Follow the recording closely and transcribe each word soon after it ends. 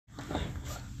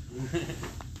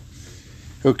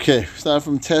Okay, start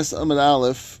from Tes Amud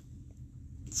Aleph.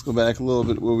 Let's go back a little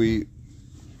bit where we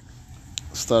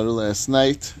started last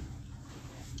night.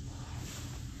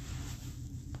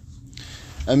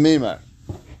 And Meimar.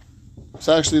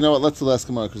 So actually, you know what? Let's do the last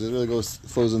Gemara because it really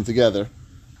flows in together.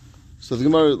 So the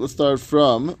Gemara, let's start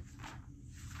from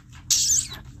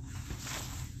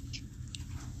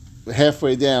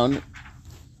halfway down.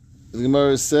 The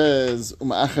Gemara says,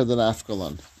 Achad and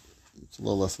Afkalon. It's a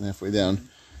little less than halfway down.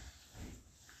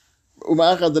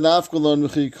 Achad and Afkalon,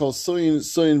 which he calls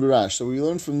Soyin Barash. So we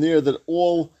learn from there that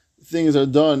all things are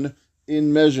done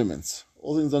in measurements.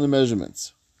 All things done in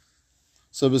measurements.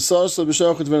 So B'sasa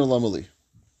B'shachet Ven Lamali.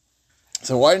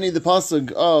 So why do you need the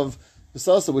pasuk of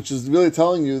B'sasa, which is really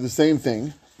telling you the same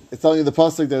thing? It's telling you the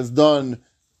pasuk that's done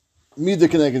Mida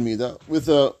Keneged Mida with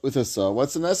a saw.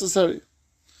 What's necessary?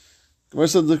 Gemara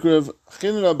said the Rav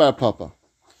Chinna bar Papa.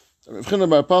 Rav Chinna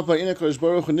bar Papa ina Kodesh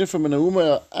Baruch Hu nifra min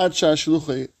hauma ad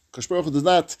shashluchei. Kodesh Baruch Hu does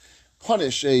not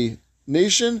punish a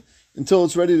nation until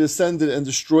it's ready to send it and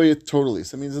destroy it totally.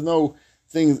 So it means there's no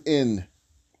things in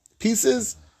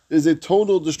pieces. There's a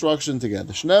total destruction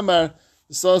together. Shneimar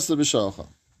b'sasa b'shalcha.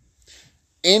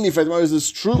 And if it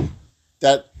is true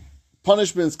that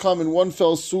punishments come in one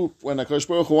fell swoop when HaKadosh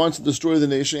Baruch Hu wants to destroy the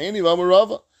nation, Eini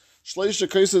v'amarava. Shleisha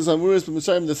Kaisas Hamuris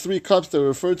b'Mitzrayim, the three cups that were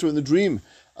referred to in the dream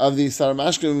of the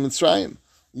Saramashkim in Mitzrayim.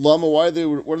 Lama, what are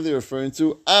they referring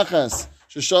to? Achas,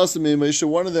 Sheshasa Meimesha,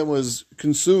 one of them was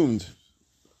consumed,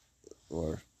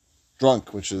 or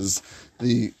drunk, which is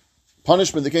the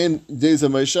punishment that came in days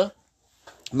of Moshe,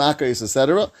 Makais,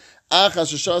 etc.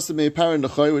 Achas, Sheshasa Meiparin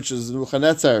Nechoi, which is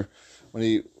Nebuchadnezzar, when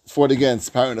he fought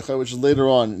against Paran Nechoi, which is later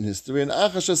on in history. And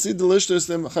Achas, Shasid Delishtos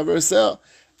Lim Chaver,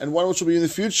 and one which will be in the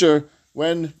future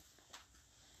when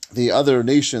the other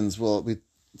nations will be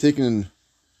taken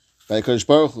by Kodesh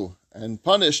Baruch Hu and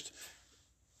punished.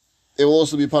 They will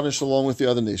also be punished along with the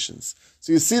other nations.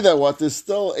 So you see that there's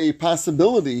still a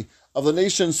possibility of the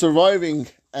nation surviving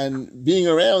and being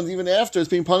around even after it's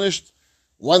being punished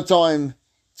one time,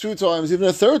 two times, even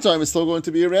a third time, it's still going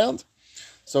to be around.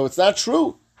 So it's not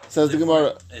true, says the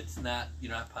Gemara. It's not,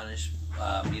 you're not punished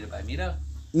Mida by Mida?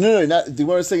 No, not. The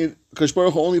Gemara is saying Kodesh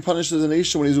Baruch Hu only punishes a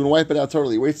nation when he's going to wipe it out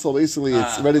totally. He waits till basically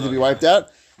it's ready to be wiped out.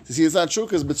 To see, it's not true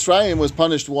because Mitzrayim was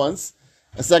punished once,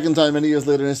 a second time many years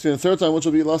later in history, and a third time, which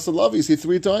will be lost of love. You see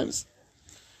 3 times.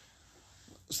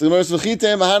 So the Gemara says,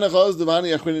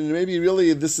 maybe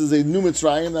really this is a new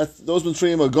Mitzrayim. That those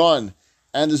Mitzrayim are gone,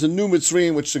 and there's a new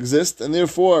Mitzrayim which exists, and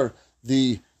therefore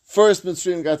the first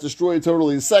Mitzrayim got destroyed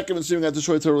totally. The second Mitzrayim got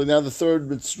destroyed totally. Now the third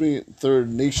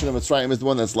nation of Mitzrayim is the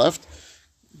one that's left.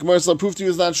 Gemara said, proof to you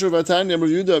is not true. Vatanya,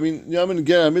 Yehuda, I mean, Yamin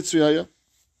Ger Mitzri Haya.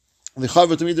 The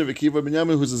Chaver Tamid Rav Akiva, Ben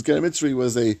Yamin, who's Ger Mitzri,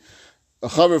 was a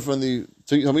Chaver from the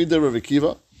Tamid Rav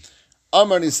Akiva.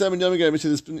 Amar Nisem Ben Yamin Ger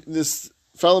Mitzri. This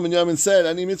fellow Ben Yamin said,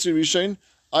 Ani Mitzri Rishain,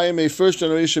 I am a first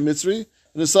generation Mitzri.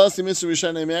 And Asasi Mitzri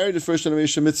Rishain, I married a first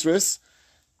generation Mitzris.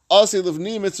 Asi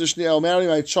Livni Mitzri Shni, I'll marry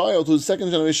my child, who's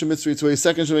second generation Mitzri, to a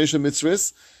second generation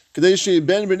Mitzris. Kadeshi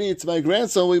Ben Beni, to my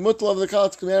grandson, we mutlav the Kal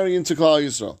to marry into Klal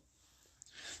Yisrael.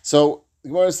 So the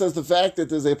Gemara says the fact that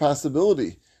there's a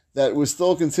possibility that we're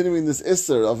still continuing this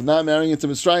Isser of not marrying into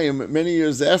Mitzrayim many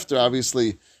years after,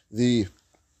 obviously, the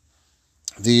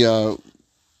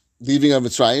leaving of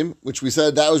Mitzrayim, which we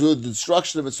said that was really the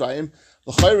destruction of Mitzrayim.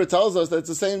 The Chayra tells us that it's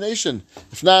the same nation.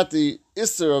 If not, the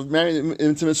Isser of marrying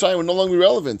into Mitzrayim would no longer be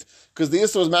relevant, because the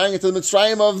Isser was marrying into the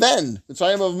Mitzrayim of then,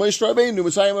 Mitzrayim of Moshe Rabbeinu,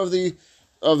 Mitzrayim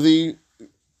of the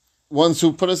ones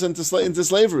who put us into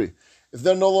slavery. If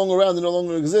they're no longer around, they no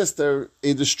longer exist, they're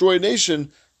a destroyed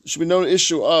nation, there should be no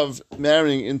issue of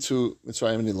marrying into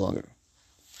Mitzrayim any longer.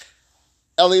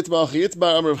 So the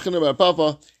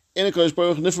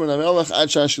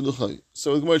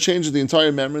Gemara changes the entire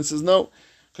amendment and says, no,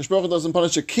 Kodesh Baruch Hu doesn't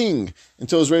punish a king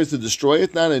until he's ready to destroy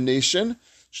it, not a nation.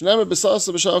 The same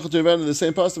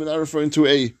pasuk, we're not referring to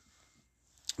a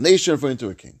nation, referring to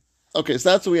a king. Okay, so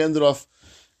that's where we ended off.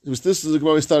 This is the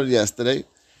Gemara we started yesterday.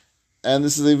 And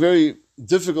this is a very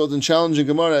difficult and challenging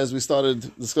Gemara as we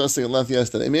started discussing at length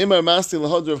yesterday. A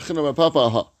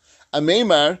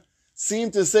Meimar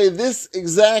seemed to say this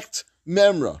exact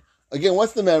memra. Again,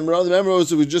 what's the memra? The memra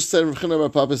is, we just said, Rav Chinna bar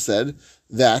Papa said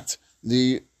that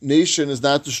the nation is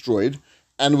not destroyed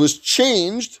and was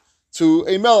changed to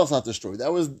a melech not destroyed.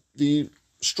 That was the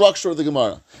structure of the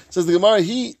Gemara. It says the Gemara,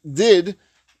 he did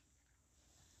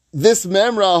this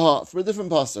memra from a different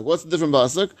pasuk. What's the different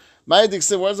pasuk? Ma'adik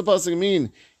said, what does the pasuk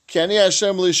mean? Kani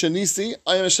Hashem lishanisi,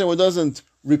 I am Hashem who doesn't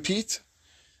repeat.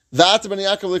 That b'nei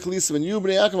Yaakov lekalisa, and you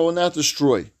b'nei Yaakov will not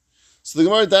destroy. So the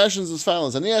Gemara dashes as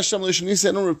follows: Ani Hashem lishanisi,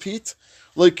 I don't repeat.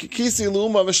 Like kisi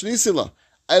l'uma v'shnisila,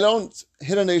 I don't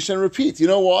hit a nation and repeat. You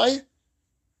know why?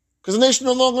 Because the nation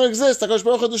no longer exists. HaKadosh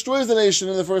Baruch Hu destroys the nation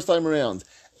in the first time around.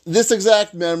 This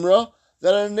exact memra,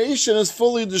 that a nation is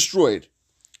fully destroyed,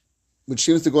 which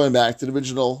seems to going back to the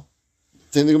original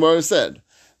thing the Gemara said.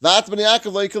 That Bnei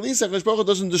Yaakov like Kalisa, HaKadosh Baruch Hu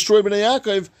doesn't destroy Bnei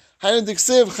Yaakov. Hayin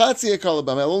diksiv chatzi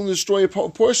ekalabam. I'll only destroy a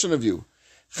portion of you.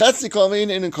 Chatzi kalamein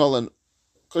in kolan.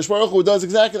 HaKadosh Baruch Hu does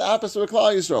exactly the opposite of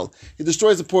Klal Yisrael. He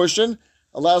destroys a portion,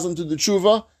 allows them to do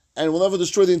tshuva, and will never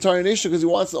destroy the entire nation because he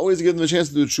wants to always give them a chance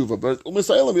to do tshuva. But Umm he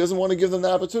doesn't want to give them the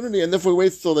opportunity, and therefore he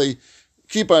waits till they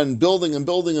keep on building and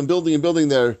building and building and building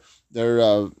their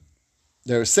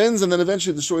sins, and then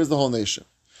eventually destroys the whole nation.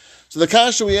 So the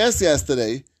kasha we asked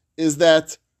yesterday is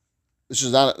that, which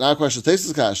is not a question of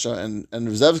Tesis kasha and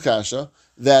Rezev's kasha,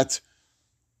 that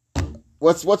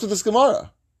what's with this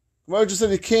Gemara? Gemara just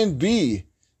said it can't be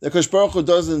that Kosh Baruch Hu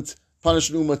doesn't punish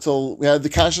an ummah till we had the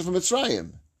kasha from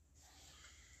Mitzrayim.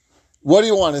 What do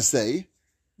you want to say?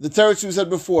 The territory we said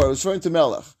before, it was referring to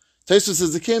Melech. Tesis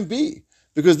says it can't be,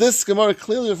 because this Gemara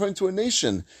clearly referring to a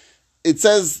nation. It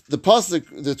says the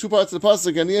pasuk, the two parts of the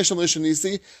pasuk, Aniyah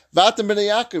Shamlishanisi, Vatam Bnei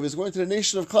Yaakov is going to the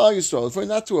nation of Klal Yisrael, referring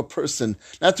not to a person,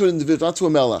 not to an individual, not to a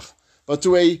melech, but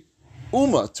to a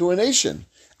ummah, to a nation.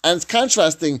 And it's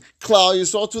contrasting Klal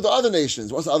Yisrael to the other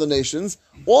nations. What's the other nations?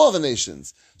 All other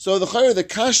nations. So the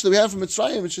kash that we have from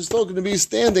Mitzrayim, which is still going to be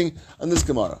standing on this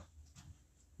Gemara.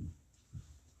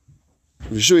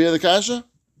 You sure you hear the kasha?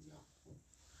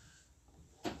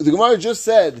 The Gemara just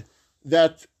said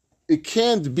that it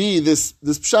can't be, this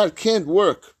pshat can't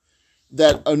work,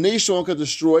 that a nation won't get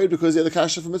destroyed because they had the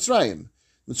kasha from Mitzrayim.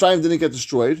 Mitzrayim didn't get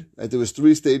destroyed. Right? There was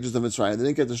 3 stages of Mitzrayim. They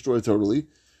didn't get destroyed totally.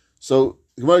 So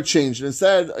the Gemara changed it and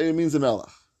said it means a melech.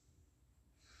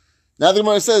 Now the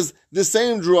Gemara says the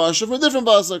same drasha for a different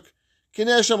pasuk.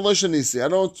 Kinei Hashem lo shanisi. I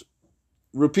don't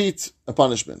repeat a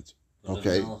punishment.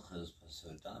 Okay.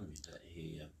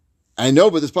 I know,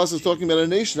 but this pasuk is talking about a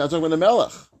nation, not talking about a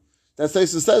melech. That's what it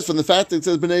says. From the fact that it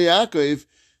says Bnei Yaakov,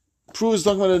 proves it's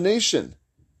talking about a nation,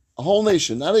 a whole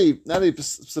nation, not a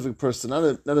specific person,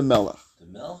 not a melech. The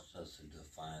melech has to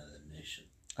define the nation.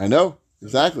 I know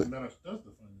exactly. The melech does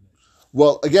define the nation.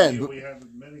 Well, again, we have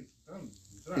many times.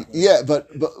 Yeah,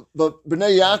 but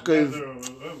Bnei Yaakov,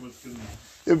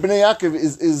 Bnei Yaakov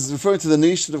is referring to the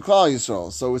nation of Klal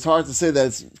Yisrael. So it's hard to say that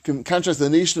it's contrast the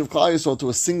nation of Klal Yisrael to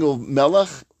a single melech.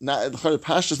 Not the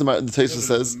Pashtus the Tesis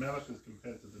says. The melech is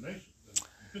compared to the nation.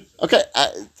 Okay,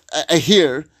 I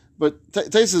hear, but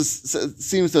Tesis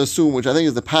seems to assume, which I think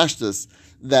is the Pashtus,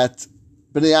 that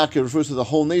Bnei Yaakov refers to the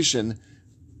whole nation,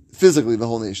 physically the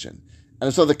whole nation,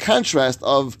 and so the contrast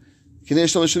of Kinei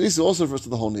Hashem lo shanisi also refers to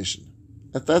the whole nation.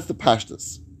 That's the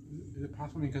Pashtus. Is it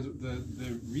possible because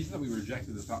the reason that we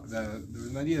rejected this, there was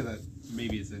an idea that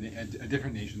maybe it's a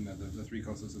different nation, that the 3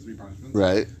 kossos, the 3 punishments.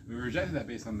 Right. We rejected that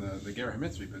based on the Gerah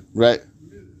HaMitzri, but right.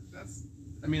 That's,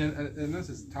 I mean, and this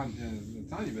is Tanya,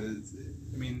 but it's,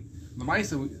 I mean,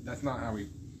 Lamaisa, that's not how we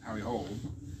hold.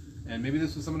 And maybe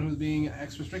this was someone who's being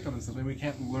extra strict on this stuff. Maybe we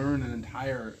can't learn an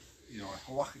entire,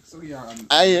 halachic sugya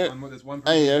on what this one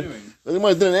person is doing. But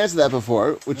I didn't answer that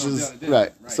before, which is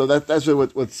right. So that's really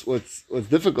what's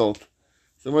difficult.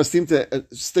 So we seem to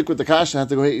stick with the kasha and have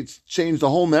to go, hey, change the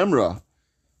whole memra.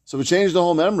 So if we change the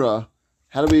whole memra,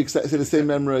 how do we say the same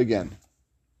memra again?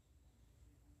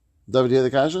 David, you hear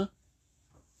the kasha?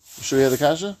 You sure you hear the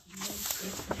kasha?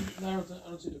 No, I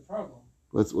don't see the problem.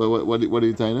 What are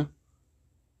you telling her?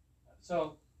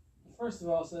 So, first of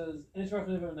all, it says,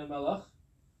 Melech.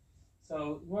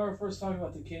 So, we're first talking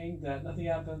about the king, that nothing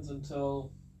happens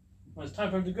until when it's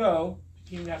time for him to go,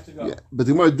 the king has to go. Yeah, but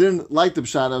the Gemara didn't like the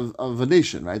pshat of a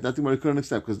nation, right? That the Gemara couldn't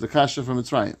accept because the kasha from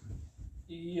Mitzrayim.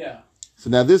 Yeah. So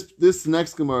now this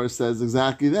next Gemara says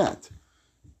exactly that.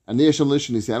 Aniyah Hashem lo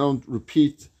shanisi. I don't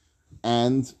repeat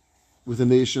and with a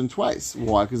nation twice.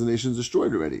 Why? Because the nation's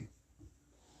destroyed already.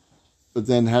 But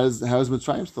then how is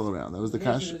Mitzrayim still around? That was the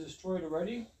kasha. Is destroyed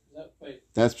already?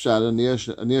 That's pshat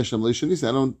Aniyah Hashem lo shanisi.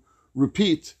 I don't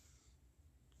repeat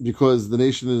because the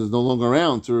nation is no longer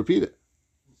around to repeat it.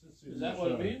 Is that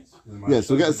what it means? Yeah.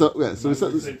 So we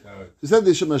said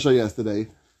the Masha yesterday.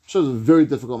 Masha is a very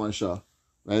difficult Masha,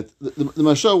 right? The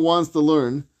Masha wants to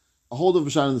learn a whole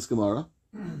different pshat in this Gemara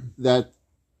that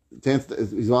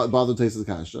he's bothered to taste the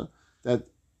kasha. That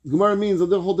Gemara means a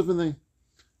whole different thing.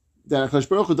 That HaKadosh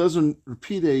Baruch Hu doesn't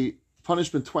repeat a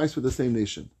punishment twice with the same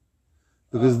nation,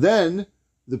 because then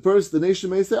the nation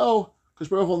may say, "Oh, HaKadosh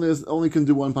Baruch Hu only can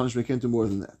do one punishment; can't do more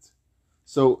than that."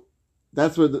 So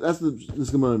that's what this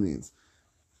Gemara means.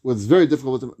 What's very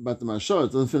difficult about the Mashah,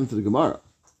 it doesn't fit into the Gemara,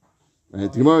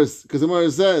 right? The Gemara, because the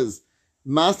Gemara says,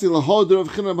 "Masti lahoder of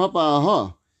chinam hapa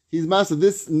aha." he's master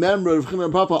this memra of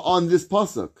Chimra Papa on this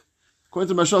pasuk.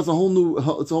 According to Mashal, it's a whole new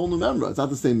memra. It's not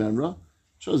the same memra.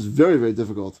 Mashal is very, very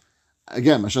difficult.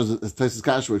 Again, Mashal is Taisus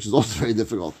Kasher, which is also very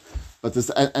difficult. But this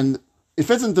and it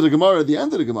fits into the Gemara at the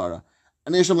end of the Gemara. I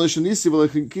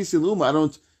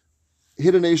don't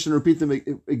hit a nation and repeat them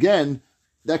again.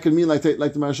 That could mean like the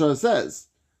Mashal says.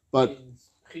 But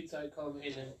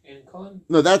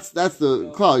no, that's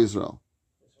the Klal Yisrael.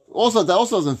 Also, that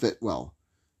also doesn't fit well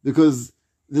because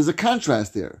there's a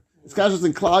contrast there. It's contrast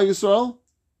in Klal Yisrael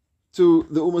to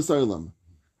the Ummah Sa'ilam.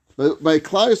 But by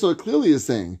Klal Yisrael, it clearly is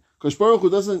saying Kosh Baruch Hu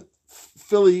doesn't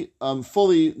fully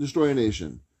destroy a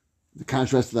nation. The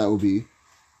contrast to that would be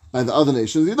by the other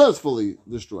nations, he does fully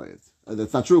destroy it.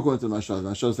 That's not true according to Mashal.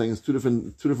 Mashal is saying it's two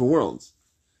different worlds.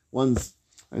 One's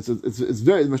right, so it's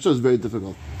very Mashal is very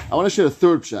difficult. I want to share a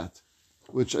third pshat,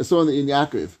 which I saw in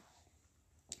Yaakov.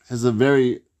 Has a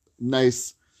very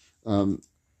nice.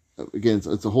 Again,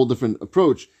 it's a whole different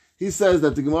approach. He says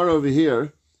that the Gemara over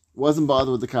here wasn't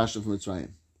bothered with the kasha from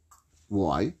Mitzrayim.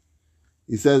 Why?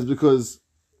 He says because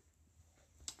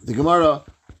the Gemara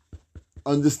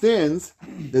understands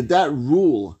that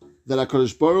rule that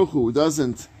HaKadosh Baruch Hu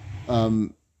doesn't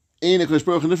Ein HaKadosh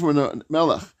Baruch Hu Nifra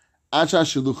Melech Acha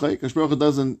Shiluchai HaKadosh Baruch Hu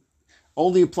doesn't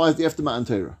only applies to after Matan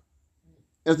Torah.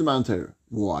 After Matan Torah.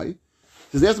 Why?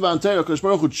 Because after Matan Torah HaKadosh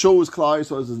Baruch Hu chose Klal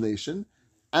Yisrael as his nation,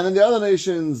 and then the other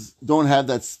nations don't have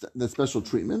that special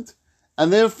treatment,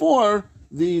 and therefore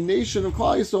the nation of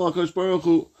Klal Yisrael HaKadosh Baruch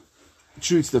Hu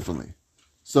treats differently.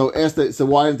 So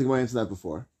why didn't the Gemara answer that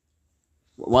before?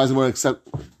 Why isn't one accept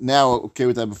now okay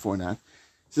with that before not?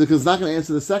 He says because it's not going to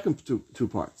answer the second two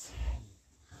parts.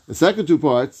 The second two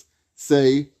parts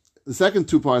say the second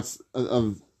two parts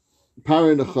of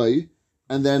Parah Nechai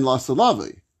and then La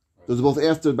Salavi. Those are both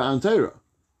after Matan Torah.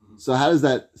 So how does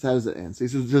that answer? He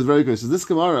says very good. So this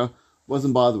Gemara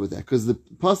wasn't bothered with that because the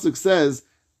pasuk says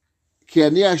Ki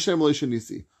Ani Hashem Lo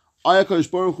Shanisi. I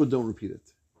HaKadosh Baruch Hu don't repeat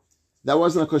it. That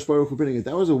wasn't HaKadosh Baruch Hu repeating it.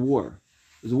 That was a war.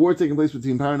 There's a war taking place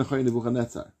between Parah Nechai and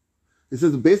Nebuchadnezzar. He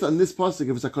says based on this pasuk,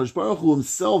 if it's HaKadosh Baruch Hu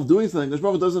himself doing something, HaKadosh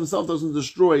Baruch Hu doesn't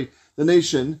destroy the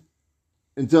nation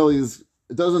until it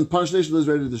doesn't punish the nation until he's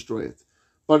ready to destroy it.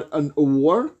 But a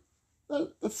war,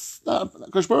 that's not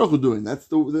HaKadosh Baruch Hu doing.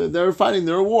 They're fighting.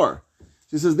 They're a war. So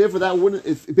he says therefore that wouldn't,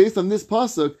 if based on this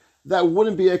pasuk, that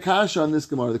wouldn't be a kasha on this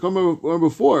Gemara. The Gemara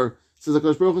before says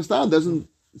HaKadosh Baruch Hu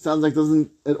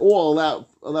doesn't at all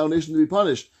allow a nation to be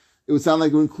punished. It would sound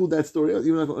like it would include that story,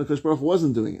 even if HaKadosh Baruch Hu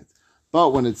wasn't doing it.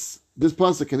 But when it's this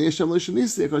pasuk,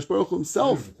 HaKadosh Baruch Hu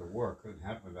himself, the war couldn't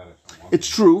happen without it. It's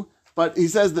true, but he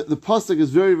says that the pasuk is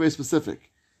very, very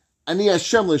specific. Ani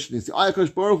Hashem l'shnisi.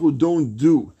 HaKadosh Baruch Hu don't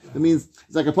do. That means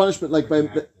it's like a punishment, like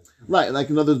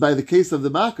in other words, by the case of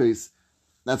the Makkos,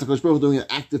 that's HaKadosh Baruch Hu doing an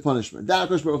active punishment. That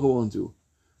HaKadosh Baruch Hu won't do.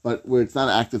 But where it's not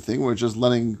an active thing, where it's just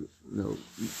letting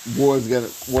wars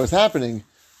happening,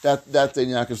 that's in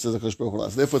Yaakov says HaKadosh Baruch Hu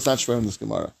allows. Therefore, it's not shver in this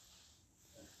Gemara.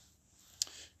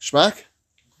 Shmak? I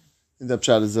think that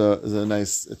pshat is a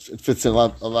nice. It fits in a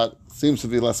lot. Seems to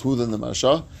be less hu than the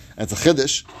Marsha, and it's a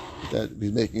chiddush that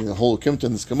he's making the whole kimta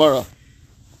in this Gemara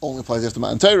only applies after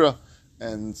Matan Torah,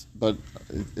 but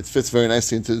it fits very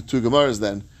nicely into the two Gemaras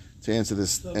then to answer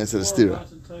this stira.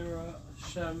 Matan Torah,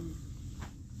 Hashem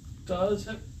does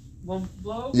have one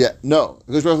blow. Yeah, no,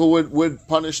 because Baruch Hu would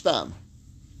punish them,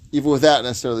 even without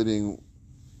necessarily being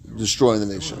destroying the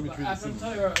nation. After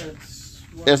Torah,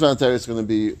 After Matan Torah, it's going to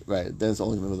be right. Then it's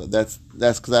only going to be that's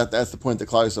the point that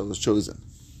Klal Yisrael was chosen.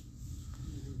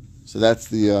 So that's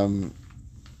the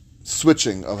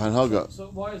switching of Hanhaga. So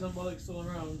why is Amalek still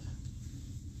around?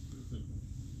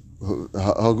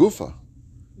 Hagufa.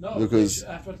 No, because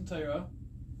after Torah,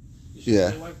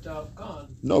 yeah, they wiped out,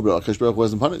 gone. No, but HaKadosh Baruch Hu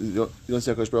wasn't punished. You don't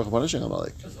see HaKadosh Baruch Hu punishing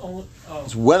Amalek.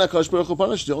 It's when HaKadosh Baruch Hu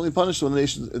punished. They only punished when the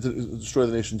nation to destroy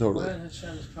the nation totally. When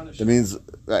Hashem is punished. It means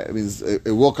right. It means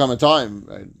it will come a time,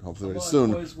 right? Hopefully very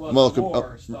soon. Amalek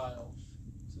war style.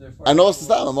 I know it's the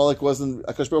style. Amalek wasn't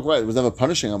HaKadosh Baruch Hu. Right, it was never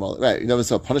punishing Amalek. Right, you never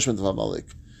saw punishment of Amalek.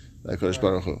 HaKadosh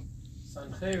Baruch Hu.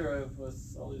 Sancheirov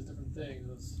with all these different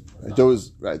things.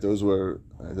 Those were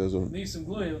Nisim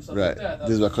Gluyim, stuff right. like that.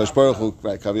 This is what HaKadosh Baruch Hu,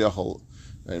 right? Kaviyachol,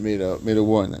 right? Made a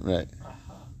war in them, right?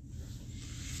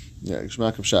 Yeah,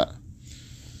 Geshmak Pshat.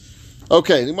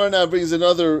 Okay, the Gemara now brings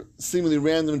another seemingly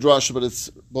random drasha, but it's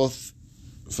both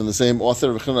from the same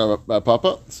author, Rechina Bar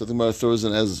Papa. So the Gemara throws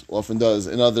in, as often does,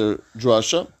 another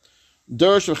drasha.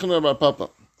 Dersh Rechina Bar Papa.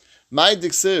 My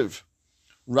diksiv,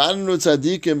 Rananu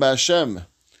tzadikim b'Hashem,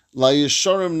 la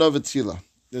yisharim novatila.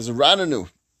 There's a rananu,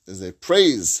 there's a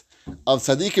praise of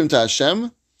tzadikim to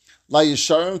Hashem, la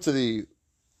yisharim to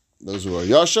those who are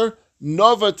yashar,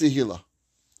 nova tehila.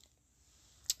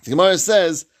 The Gemara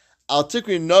says, al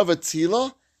tikri nova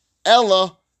tila,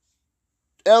 ella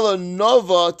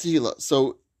nova tila.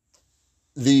 So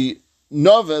the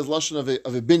nova is lashon of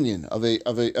a binyan,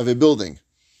 of a building.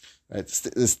 Right.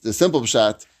 The simple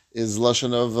pshat is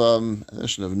lashon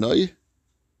of noi.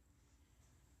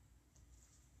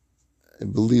 I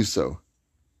believe so.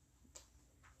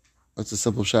 What's the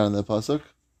simple pshat in that pasuk?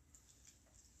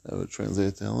 I would translate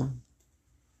it to him.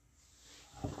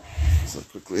 So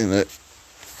quickly in it.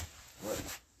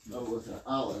 No, with an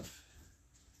aleph.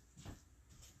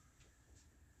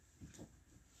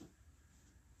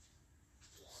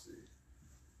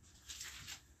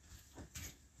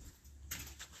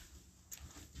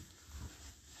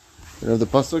 You know the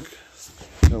pasuk?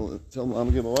 Tell me, I'm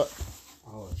gonna give him what?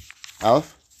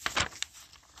 Aleph.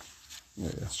 Yeah,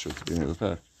 that's true. To be in the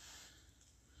parak.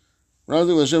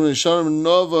 Razing Hashem Yisharim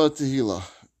Nova Tehila.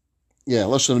 Yeah,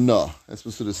 lashon of na. That's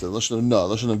what Suda said. Lashon of na.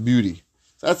 Lashon of beauty.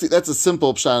 So that's a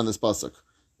simple pshat in this pasuk.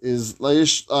 Is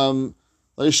Yisharim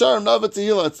Nova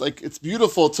Tehila. It's like it's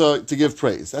beautiful to give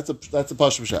praise. That's a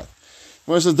pasuk pshat.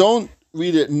 Where it says don't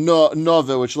read it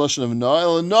nova, which lashon of na.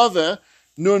 El nova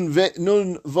nun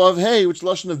vav hey, which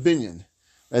lashon of binyan.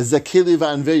 As zakili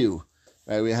va'anveyu.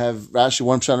 Right, we have Rashi.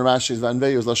 One pshat of Rashi is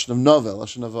va'anveyu is lashon of nova.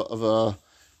 Lashon of a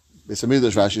Beis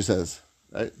Hamikdash, Rashi says,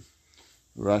 right?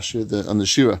 Rashi on the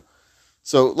Shira.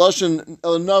 So lashon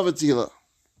el nova tila.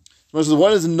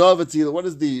 What is nova tila? What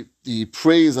is the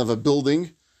praise of a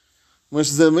building?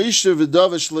 It's referring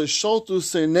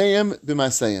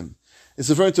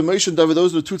to Moshe and David.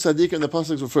 Those are the two tzaddikim the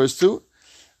pasuk refers to.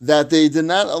 That they did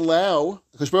not allow,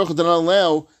 Kadosh Baruch Hu did not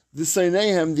allow the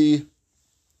Seineim, the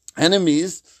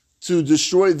enemies, to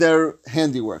destroy their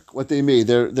handiwork, what they made,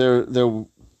 their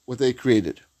what they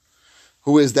created.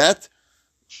 Who is that?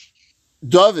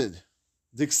 David,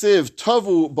 Diksiv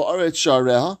Tavu Ba'aret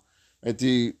Shareha, right?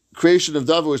 The creation of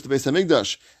David, which is the Beis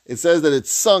Hamikdash. It says that it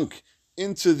sunk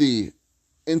into the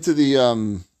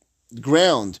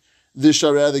ground, the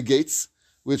Shareha, the gates,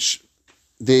 which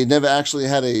they never actually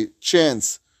had a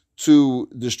chance to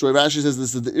destroy. Rashi says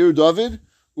this is the Ir David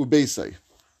Ubeisai.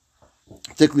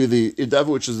 Particularly the Ir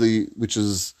David, which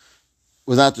was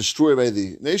not destroyed by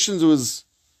the nations, it was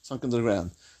sunk into the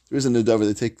ground. There is a new David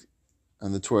they take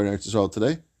on the tour in Eretz Yisrael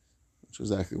today, which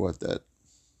is exactly what that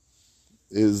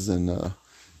is,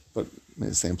 but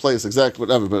the same place, exactly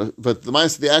whatever. But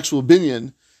the actual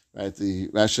binyan, right? The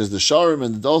Rashi says the sharim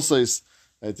and the dalsais,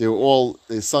 right?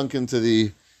 They sunk into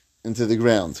the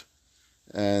ground,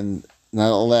 and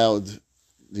not allowed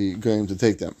the goyim to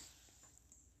take them.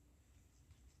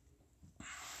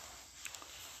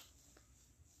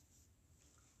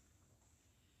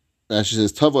 Rashi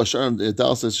says tava sharim the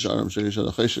dalsais sharim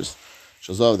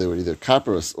shazav. They were either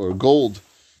copper or gold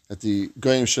that the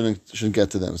goyim shouldn't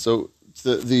get to them. So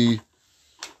the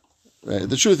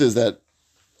truth is that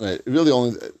really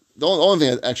the only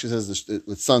thing that actually says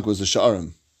it sunk was the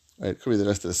sha'arim. Right, it could be the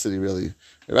rest of the city really.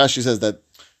 Rashi says that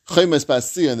Chaymes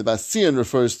Basian, the Basian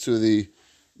refers to the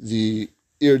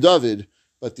Ir David,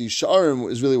 but the sha'arim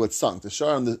is really what sunk. The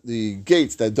sha'arim, the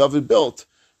gates that David built,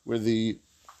 were the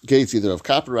gates either of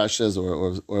copper, Rashi says,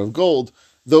 or of gold.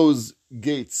 Those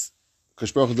gates,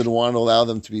 Kadosh Baruch Hu didn't want to allow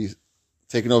them to be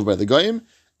taken over by the goyim,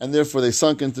 and therefore they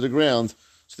sunk into the ground,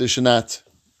 so they should not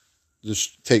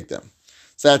just take them.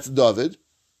 So that's David.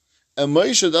 And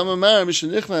Moshe Damamar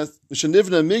Mishanivna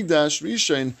Migdash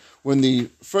Rishon, when the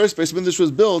first Beis Hamikdash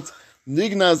was built,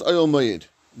 Nignaz Oyel Moed.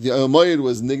 The Oyel Moed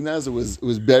was Nignaz, it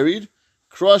was buried.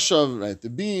 Kroshav, right, the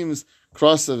beams.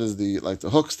 Krosav is the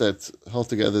hooks that hold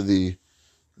together the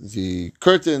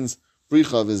curtains.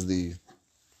 Brichav is the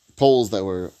poles that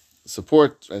were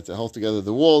support, right, to hold together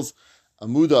the walls.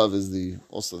 Amudav is the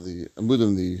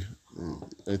amudim,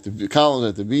 the columns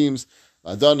at the beams.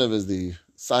 Adanav is the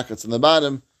sockets in the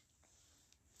bottom.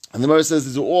 And the Gemara says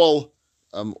these are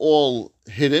all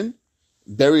hidden,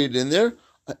 buried in there.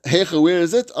 Heicha, where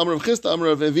is it? Amar of Chisda, Amar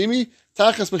of Evimi,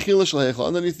 Tachas Mechila Shel Heicha,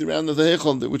 underneath the round of the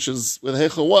Heicha, which is where the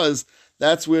Heicha was.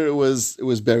 That's where it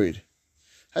was buried.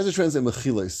 How does it translate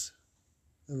Mechilas?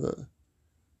 And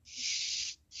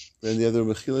the other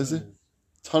Mechilas?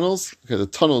 Tunnels? Okay, the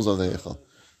tunnels of the Heichal.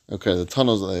 Okay, the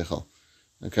tunnels of the Heichal.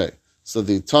 Okay, so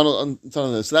the tunnel.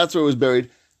 So that's where it was buried.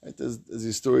 Right? There's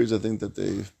these stories, I think, that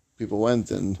people went,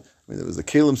 and there was a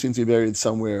Kalim seemed to be buried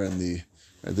somewhere, and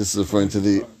this is referring to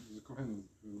the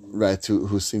right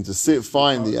who seemed to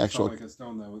find the actual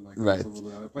right.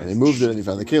 And they moved it, and he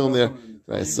found the Kalim there.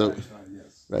 Right, so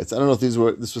right. So I don't know if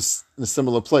this was in a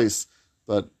similar place,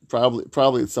 but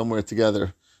probably it's somewhere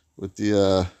together with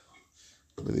the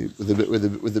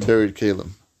buried Kalim.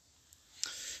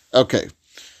 Okay,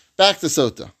 Back to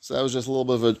Sota. So that was just a little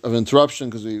bit of an interruption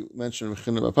because we mentioned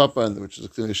Rechinah Papa, which is a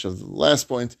continuation of the last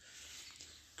point.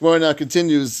 Gemara now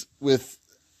continues with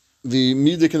the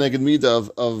Mida Keneged Mida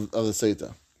of the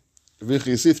Sota.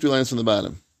 You see 3 lines from the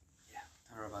bottom.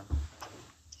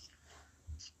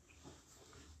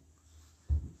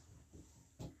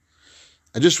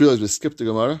 I just realized we skipped the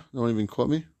Gemara. No one even caught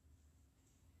me.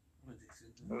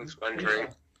 I was wondering.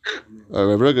 All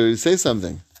right, Rabbi, you say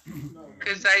something.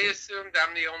 Because I assumed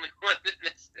I'm the only one that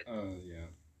missed it.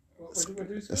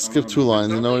 I skipped 2 lines.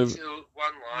 There's No one only even,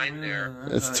 one line there.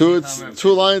 it's two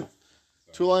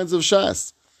lines of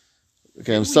Shas.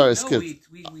 Okay, I'm sorry, I skipped.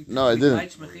 No, I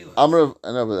didn't. I know,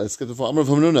 but I skipped the 4. Amr of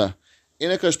Hamnuna.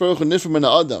 Ina Kadosh Baruch Hu nifar min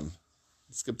ha'adam.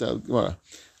 Skipped out Gemara.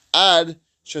 Ad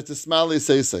shetismali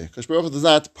seisei. Kadosh Baruch Hu does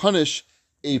not punish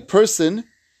a person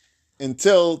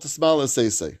until tismali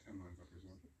seisei.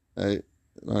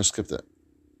 I skipped that.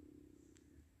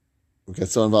 We get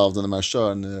so involved in the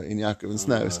Marsha and in Yaakov and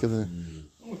Snai. Skip that.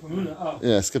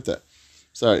 Yeah, skip that.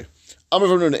 Sorry. Amr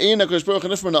of Hamnuna. Ina Kadosh Baruch Hu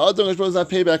nifar min ha'adam. Kadosh Baruch Hu does not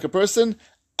pay back a person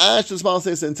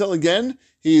until again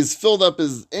he's filled up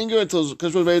his anger until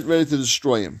Kadosh Baruch Hu is ready to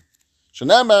destroy him.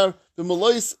 Shanamar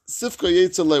b'malois sifka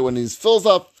yetzalei, when he fills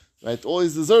up, right, all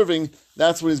he's deserving,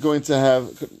 that's when he's going to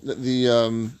have the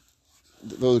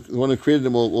one who created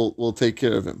him will take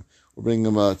care of him. We'll bring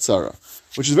him a tzara,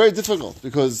 which is very difficult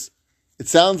because it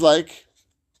sounds like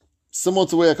similar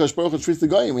to the way HaKadosh Baruch Hu treats the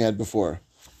Goyim we had before,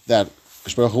 that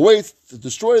HaKadosh Baruch Hu waits to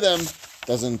destroy them,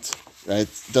 doesn't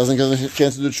give them a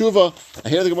chance to do tshuva. I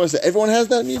hear the Gemara say everyone has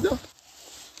that midah.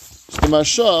 The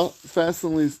Mashal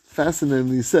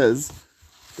fascinatingly says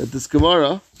that this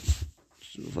Gemara,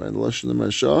 should find the Lashon of the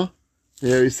Mashal,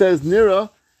 here he says, Nira,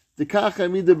 Dekach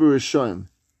Hamida B'Rishayim.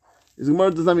 His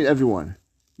Gemara does not mean everyone.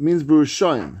 It means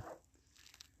B'Rishayim.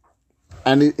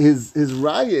 And his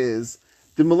raya is,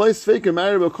 the Malay Sfeika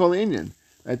married by Kol Inyan.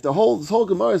 Right? This whole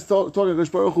Gemara is talking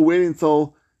about Baruch Hu waiting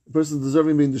until the person is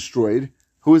deserving being destroyed.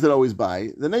 Who is that always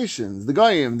by? The nations, the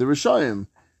Goyim, the Rishayim.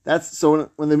 That's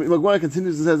so when the Gemara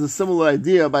continues, it has a similar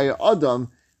idea by Adam.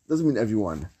 Doesn't mean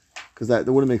everyone, because that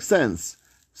wouldn't make sense.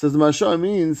 It says the Mashal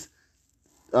means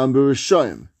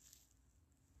B'Rishayim,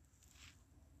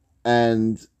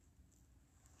 and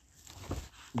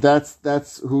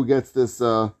that's who gets this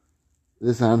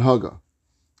Hanhaga.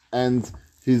 And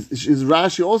his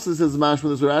Rashi also says mashma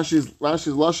this. Rashi's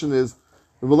lashon is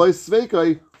v'loy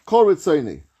sveikai kol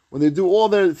ritzayni. When they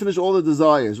finish all their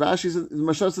desires. Rashi says,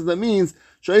 Mashal says that means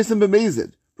shaysim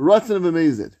b'mezid, b'ratzin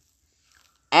b'mezid.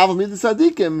 Aval mid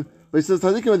tzadikim, but he says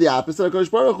tzadikim are the opposite.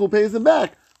 HaKadosh Baruch Hu pays them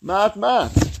back, mat,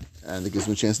 and it gives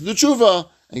them a chance to do tshuva,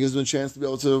 and gives them a chance to be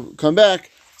able to come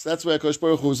back. So that's why HaKadosh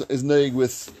Baruch Hu is neig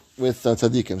with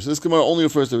tzadikim. So this Gemara only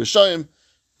refers to Rishayim,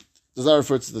 does not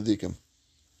refer to tzadikim.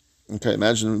 Okay,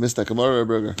 imagine we missed that Gemara,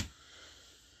 Burger.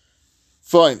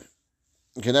 Fine.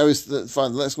 Okay, now we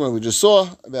find the last one we just saw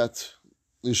about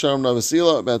Lisharim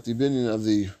Navasila, about the opinion of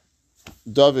the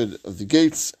David of the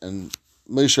gates and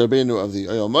Moshe Rabbeinu of the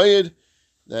Ayal Mayid,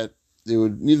 that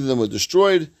neither of them were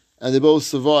destroyed, and they both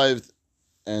survived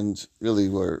and really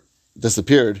were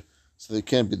disappeared, so they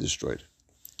can't be destroyed.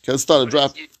 Okay, let's start a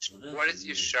drop. What does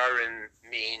Yesharim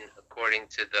mean according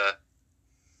to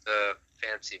the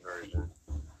fancy version?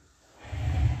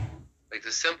 Like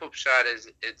the simple pshat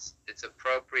is it's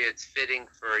appropriate, it's fitting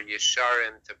for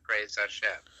Yesharim to praise Hashem.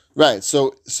 Right.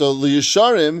 So the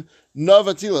Yesharim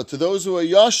Navatila, to those who are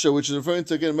Yasha, which is referring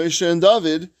to again Moshe and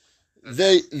David,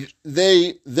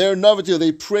 they're Navatila.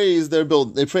 They praise their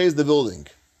build. They praise the building.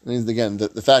 It means again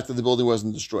the fact that the building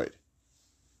wasn't destroyed.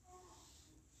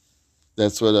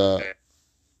 That's what.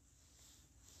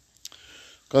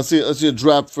 Let's see a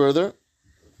drop further.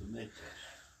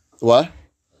 What?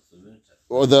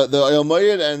 Or the Ayal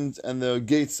Mayid and the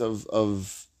gates of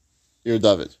Ir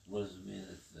David. What does it mean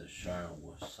if the Sharon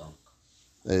was sunk?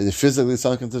 They physically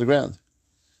sunk into the ground,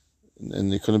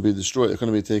 and they couldn't be destroyed. They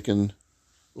couldn't be taken,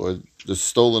 or just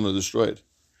stolen or destroyed.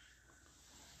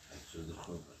 After the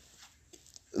Churban.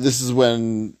 This is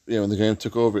when when the Goyim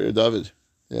took over Ir David.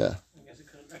 Yeah. I guess it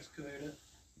couldn't excavate it.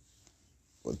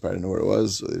 Well, they probably didn't know where it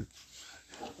was. So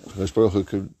Kadosh Baruch Hu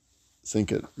could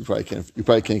sink it. You probably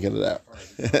can't get it out.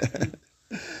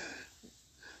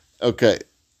 Okay.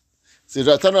 See,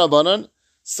 Ratan Rabbanan,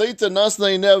 Saita Nasna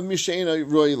Inev Mishaina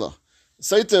Roila.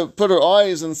 Saita put her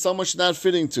eyes on someone she's not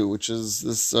fitting to, which is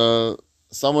this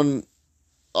someone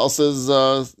else's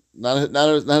not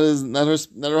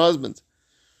her husband.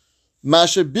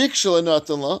 Masha Bikshal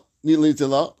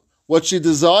Nitla, what she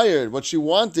desired, what she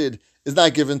wanted, is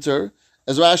not given to her.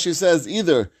 As Rashi says,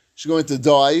 either she's going to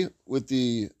die with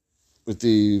the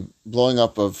blowing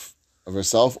up of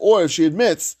herself, or if she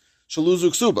admits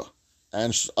shaluzu ksuba,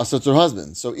 and asat her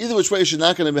husband. So either which way, she's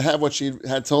not going to have what she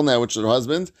had till now, which is her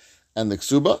husband and the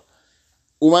ksuba.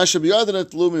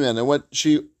 And what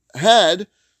she had,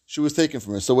 she was taken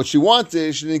from her. So what she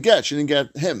wanted, she didn't get. She didn't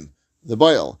get him, the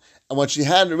boil. And what she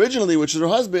had originally, which is her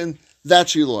husband, that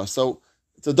she lost. So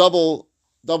it's a double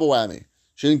whammy.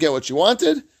 She didn't get what she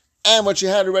wanted, and what she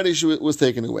had already, she was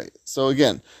taken away. So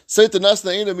again, say to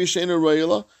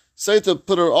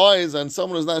put her eyes on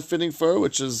someone who's not fitting for her,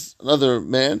 which is another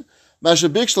man. Masha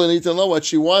Bikshla need to know what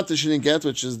she wanted, she didn't get,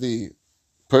 which is the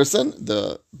person,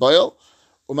 the boil.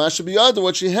 Or Masha Biyada,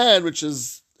 what she had, which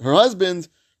is her husband,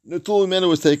 Nutul Mena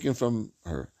was taken from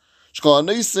her.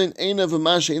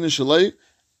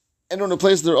 Anyone who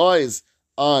places their eyes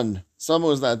on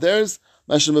someone who's not theirs,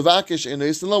 Masha Mavakish and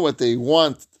what they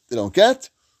want, they don't get.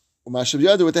 Or Masha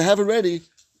Biyada, what they have already,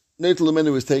 Nutul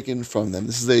Mena was taken from them.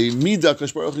 This is a midah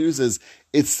Kadosh Baruch Hu uses.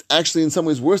 It's actually in some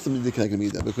ways worse than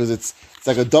midah because it's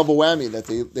like a double whammy that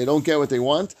they don't get what they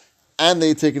want and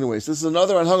they take it away. So this is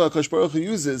another anhaga Kadosh Baruch Hu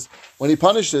uses when he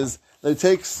punishes, that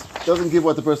he doesn't give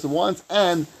what the person wants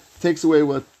and takes away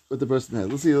what the person has.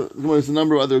 Let's see, there's a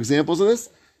number of other examples of this.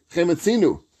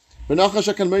 Chemetzinu,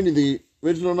 Benachash HaKalmeni, the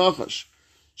original Nachash.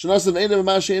 Shanasav Einav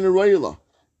Mashein Royala.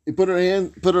 He put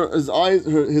his eyes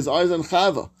on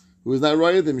Chava, who is not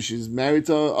royal, she's married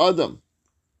to Adam.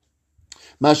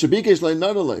 Masha Bikesh like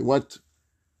Nadale, what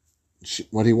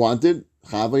he wanted,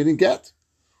 Chava he didn't get.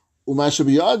 Umasha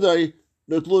Biyadai,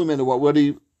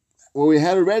 what we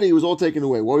had already was all taken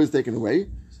away. What was taken away?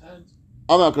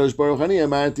 Until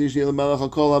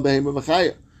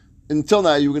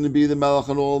now, you're going to be the Melech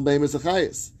on all Behemoth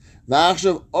Achayas. You're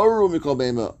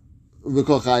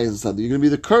going to be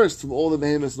the cursed from all the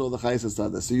Behemoths and all the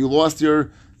Chayas. So you lost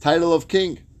your title of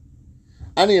king.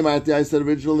 I said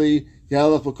originally,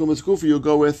 you'll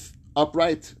go with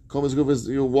upright.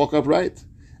 You'll walk upright.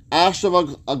 On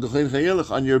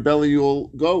your belly you'll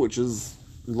go, which is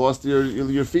you lost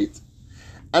your feet.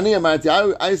 I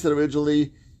said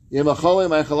originally, you're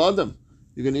going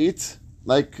to eat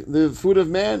like the food of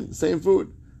man, same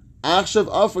food. Now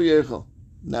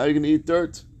you're going to eat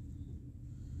dirt.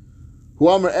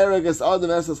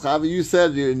 You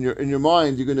said in your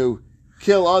mind you're going to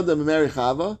kill Adam and marry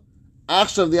Chava.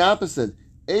 The opposite.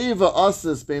 There's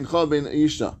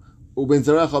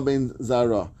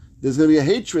going to be a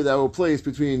hatred that will place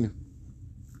between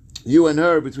you and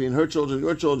her, between her children and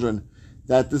your children,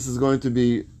 that this is going to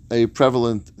be a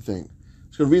prevalent thing. I'm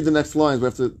just going to read the next lines. We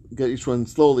have to get each one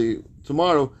slowly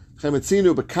tomorrow.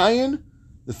 Chemetzinu b'kayin,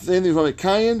 the same thing from it,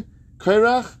 Kayin,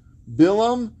 Kairach,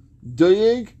 Bilam,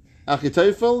 Doyeg,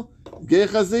 Achitophel,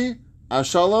 Gehazi,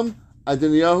 Avshalom,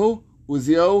 Adoniyahu,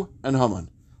 Uziel, and Haman.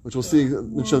 Which we'll see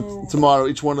tomorrow,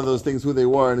 each one of those things, who they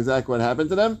were and exactly what happened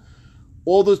to them.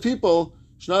 All those people,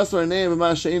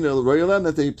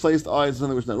 that they placed eyes on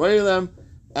something which not them,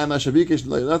 and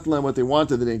what they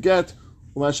wanted they didn't get,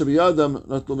 what they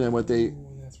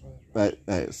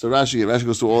right. So Rashi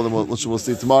goes through all of them, which we'll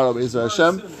see tomorrow.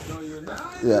 Hashem.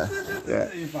 Yeah.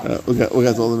 We'll get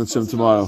all of them tomorrow.